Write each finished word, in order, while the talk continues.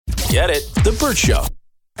Get it? The Burt Show.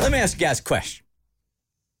 Let me ask you guys a question.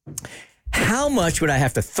 How much would I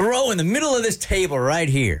have to throw in the middle of this table right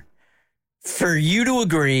here for you to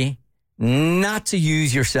agree not to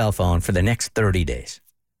use your cell phone for the next 30 days?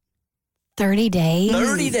 30 days?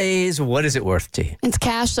 30 days, what is it worth to you? It's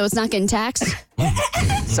cash, so it's not getting taxed.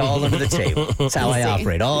 It's all under the table. That's how I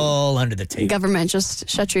operate, all under the table. Government, just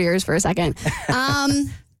shut your ears for a second.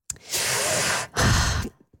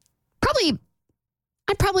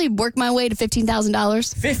 I'd probably work my way to $15,000.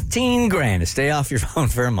 $15,000 to stay off your phone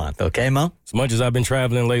for a month, okay, Mo? As much as I've been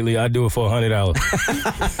traveling lately, I do it for $100.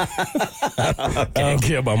 I don't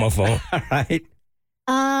care about my phone. All right.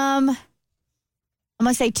 I'm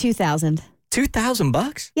gonna say 2,000.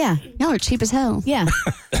 $2,000? Yeah, Y'all are cheap as hell. yeah.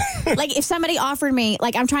 Like if somebody offered me,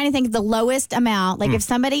 like I'm trying to think of the lowest amount. Like if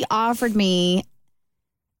somebody offered me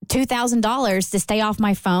 $2,000 to stay off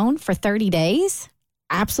my phone for 30 days.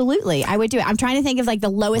 Absolutely, I would do it. I'm trying to think of like the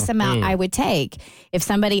lowest amount I would take. If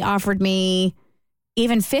somebody offered me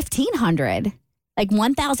even $1,500, like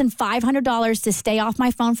 $1,500 to stay off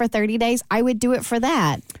my phone for 30 days, I would do it for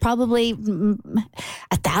that. Probably $1,000.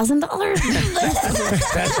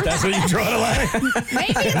 That's where you draw the line.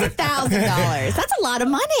 Maybe it's $1,000. That's a lot of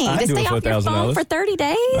money to do stay it for off your phone $1,000. for 30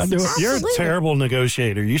 days. I do it. You're a Absolutely. terrible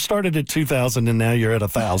negotiator. You started at 2,000 and now you're at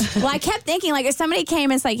 1,000. Well, I kept thinking, like, if somebody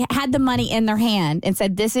came and had the money in their hand and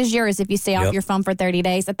said, "This is yours if you stay off your phone for 30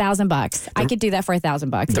 days," $1,000. I could do that for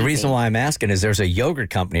 $1,000. The reason why I'm asking is there's a yogurt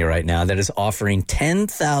company right now that is offering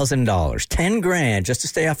 $10,000, $10,000 just to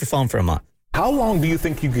stay off your phone for a month. How long do you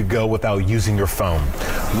think you could go without using your phone?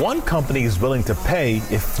 One company is willing to pay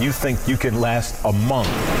if you think you can last a month.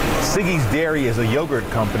 Siggy's Dairy is a yogurt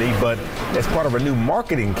company, but as part of a new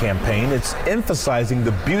marketing campaign, it's emphasizing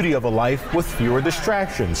the beauty of a life with fewer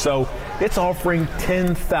distractions. So it's offering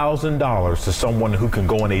 $10,000 to someone who can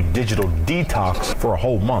go on a digital detox for a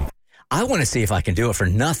whole month. I want to see if I can do it for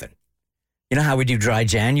nothing. You know how we do dry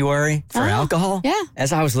January for alcohol? yeah.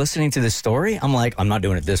 As I was listening to this story, I'm like, I'm not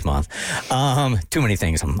doing it this month. Too many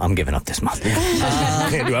things I'm giving up this month.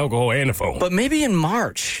 Can't do alcohol and the phone. But maybe in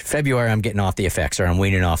March, February, I'm getting off the effects or I'm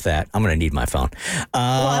weaning off that. I'm going to need my phone.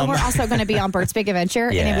 Well, and we're also going to be on Bert's Big Adventure,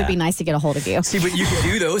 and it would be nice to get a hold of you. See, but you can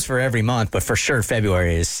do those for every month, but for sure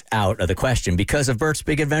February is out of the question because of Bert's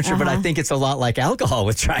Big Adventure. But I think it's a lot like alcohol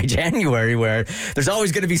with dry January, where there's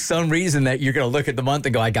always going to be some reason that you're going to look at the month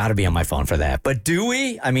and go, I got to be on my phone for that. But do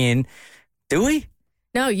we? I mean, do we?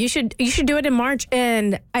 No, you should do it in March.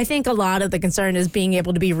 And I think a lot of the concern is being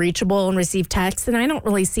able to be reachable and receive texts. And I don't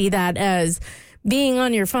really see that as being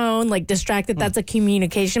on your phone, like distracted. That's a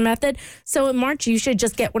communication method. So in March, you should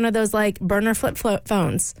just get one of those like burner flip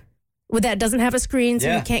phones that doesn't have a screen.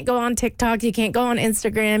 So you can't go on TikTok. You can't go on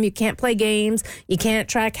Instagram. You can't play games. You can't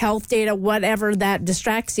track health data, whatever that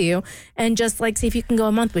distracts you. And just like see if you can go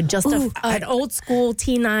a month with just an old school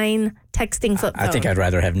T9 texting flip phone. I think I'd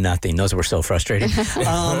rather have nothing. Those were so frustrating.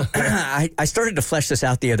 I started to flesh this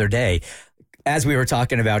out the other day. As we were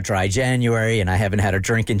talking about dry January and I haven't had a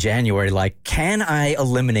drink in January, like, can I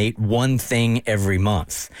eliminate one thing every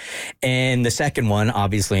month? And the second one,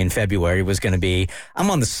 obviously in February, was going to be,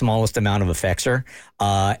 I'm on the smallest amount of Effexor,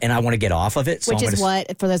 and I want to get off of it. So Which is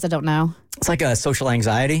what, for those that don't know? It's like a social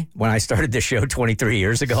anxiety. When I started this show 23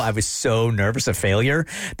 years ago, I was so nervous of failure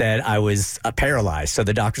that I was paralyzed. So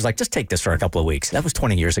the doctor's like, just take this for a couple of weeks. That was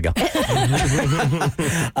 20 years ago. So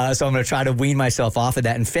I'm going to try to wean myself off of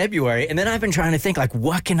that in February. And then I've been trying to think, like,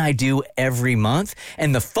 what can I do every month?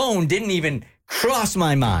 And the phone didn't even cross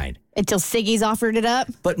my mind. Until Siggy's offered it up?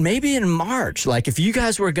 But maybe in March, like if you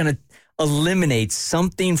guys were going to eliminate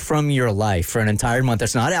something from your life for an entire month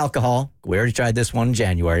that's not alcohol, we already tried this one in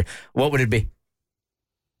January, what would it be?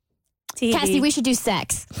 TV. Cassie, we should do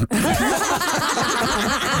sex. Too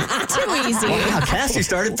easy. Wow, Cassie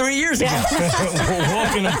started 3 years ago.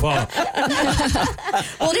 Walk in the park.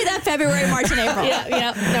 We'll do that February, March, and April.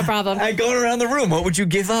 Yeah, no problem. Going around the room, what would you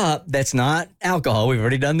give up that's not alcohol? We've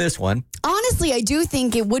already done this one. Honestly, I do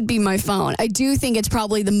think it would be my phone. I do think it's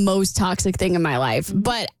probably the most toxic thing in my life.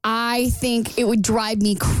 But I think it would drive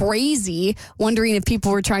me crazy wondering if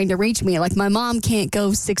people were trying to reach me. Like, my mom can't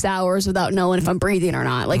go 6 hours without knowing if I'm breathing or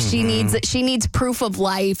not. Like, she needs proof of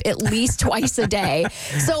life at least twice a day.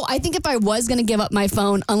 So I think if I was going to give up my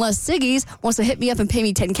phone, unless Siggy's wants to hit me up and pay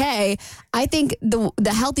me $10K, I think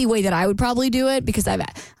the healthy way that I would probably do it, because I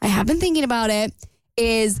have been thinking about it,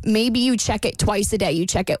 is maybe you check it twice a day. You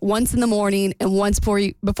check it once in the morning and once before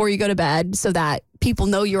you go to bed, so that people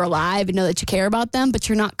know you're alive and know that you care about them, but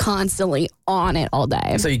you're not constantly on it all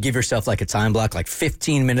day. So you give yourself like a time block, like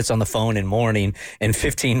 15 minutes on the phone in morning and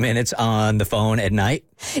 15 minutes on the phone at night?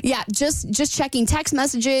 Yeah, just checking text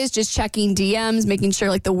messages, just checking DMs, making sure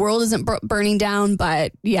like the world isn't burning down.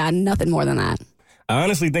 But yeah, nothing more than that. I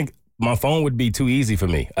honestly think my phone would be too easy for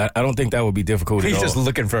me. I don't think that would be difficult He's at all. just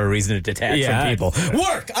looking for a reason to detach from people.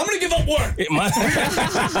 Work! I'm going to give up work.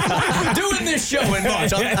 Doing this show in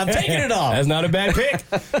March. I'm taking it off. That's not a bad pick.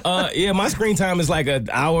 Yeah, my screen time is like an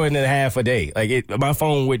hour and a half a day. Like my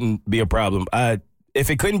phone wouldn't be a problem. If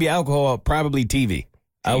it couldn't be alcohol, probably TV.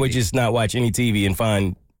 I would just not watch any TV and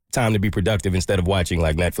find time to be productive instead of watching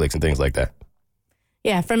like Netflix and things like that.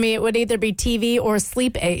 Yeah, for me, it would either be TV or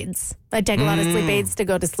sleep aids. I take a lot of sleep aids to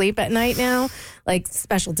go to sleep at night now, like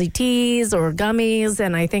specialty teas or gummies,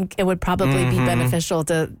 and I think it would probably be beneficial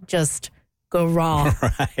to just go raw.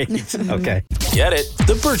 Right. Okay. Get it?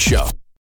 The Burt Show.